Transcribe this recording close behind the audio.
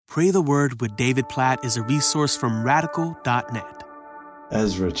Pray the Word with David Platt is a resource from radical.net.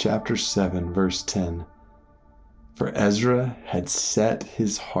 Ezra chapter 7, verse 10. For Ezra had set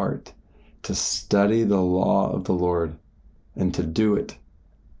his heart to study the law of the Lord and to do it,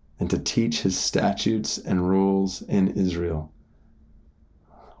 and to teach his statutes and rules in Israel.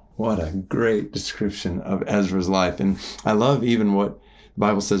 What a great description of Ezra's life. And I love even what the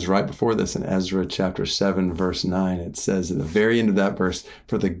Bible says right before this in Ezra chapter 7, verse 9. It says at the very end of that verse,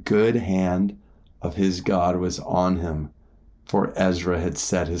 for the good hand of his God was on him, for Ezra had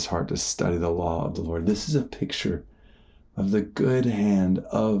set his heart to study the law of the Lord. This is a picture of the good hand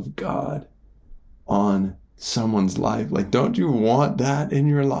of God on someone's life. Like, don't you want that in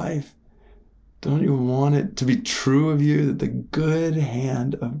your life? Don't you want it to be true of you that the good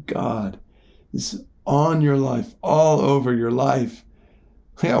hand of God is on your life, all over your life?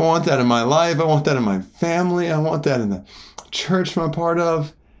 Hey, I want that in my life. I want that in my family. I want that in the church I'm a part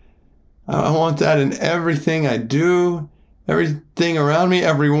of. I want that in everything I do, everything around me,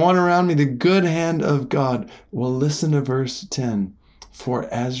 everyone around me, the good hand of God. Well, listen to verse 10.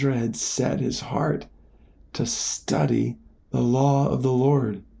 For Ezra had set his heart to study the law of the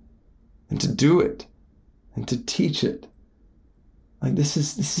Lord and to do it and to teach it. Like this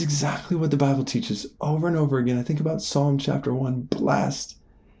is exactly what the Bible teaches over and over again. I think about Psalm chapter 1. Blessed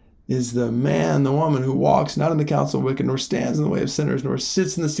is the man, the woman who walks not in the counsel of wicked, nor stands in the way of sinners, nor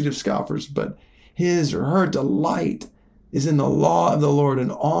sits in the seat of scoffers, but his or her delight is in the law of the Lord,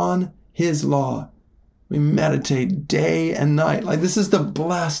 and on his law we meditate day and night. Like this is the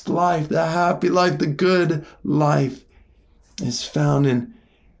blessed life, the happy life, the good life is found in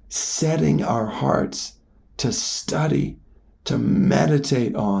setting our hearts to study, to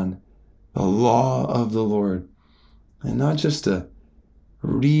meditate on the law of the Lord, and not just to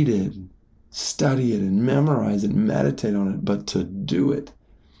read it, study it, and memorize it, and meditate on it, but to do it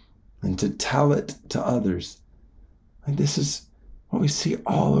and to tell it to others. Like this is what we see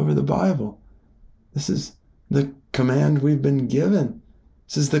all over the Bible. This is the command we've been given.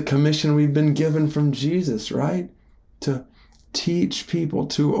 This is the commission we've been given from Jesus, right? To teach people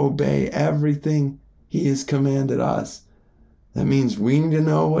to obey everything he has commanded us. That means we need to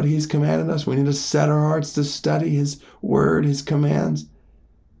know what he's commanded us. We need to set our hearts to study his word, his commands,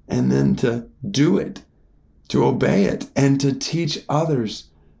 and then to do it, to obey it, and to teach others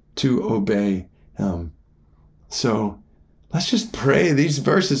to obey him. So let's just pray these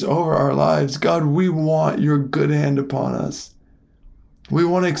verses over our lives. God, we want your good hand upon us. We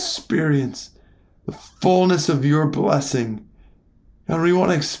want to experience the fullness of your blessing. God, we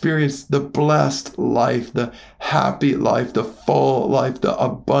want to experience the blessed life, the happy life, the full life, the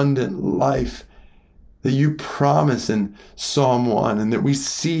abundant life that you promise in Psalm 1 and that we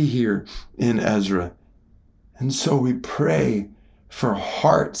see here in Ezra. And so we pray for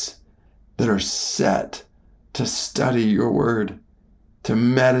hearts that are set to study your word, to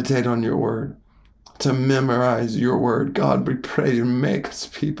meditate on your word, to memorize your word. God, we pray you make us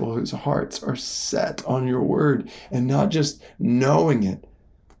people whose hearts are set on your word and not just knowing it,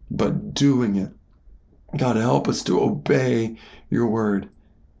 but doing it. God, help us to obey your word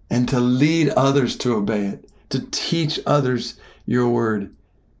and to lead others to obey it, to teach others your word.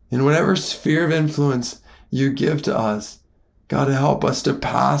 In whatever sphere of influence you give to us, God, help us to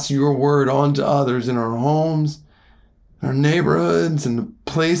pass your word on to others in our homes, our neighborhoods, and the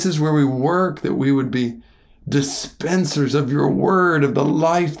places where we work, that we would be dispensers of your word, of the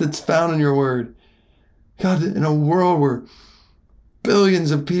life that's found in your word. God, in a world where billions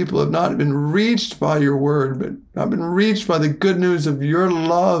of people have not been reached by your word, but not been reached by the good news of your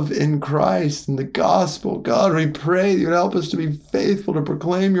love in Christ and the gospel. God, we pray you'd help us to be faithful to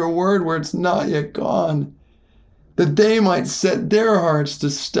proclaim your word where it's not yet gone, that they might set their hearts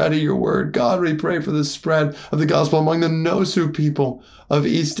to study your word. God, we pray for the spread of the gospel among the Nosu people of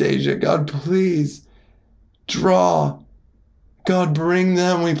East Asia. God, please draw. God, bring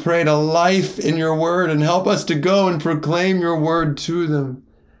them, we pray, to life in your word and help us to go and proclaim your word to them.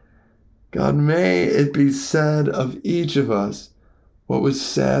 God, may it be said of each of us what was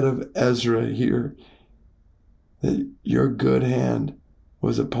said of Ezra here, that your good hand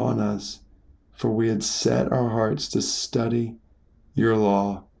was upon us, for we had set our hearts to study your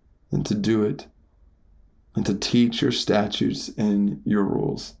law and to do it and to teach your statutes and your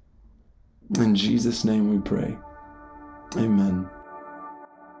rules. In Jesus' name we pray. Amen.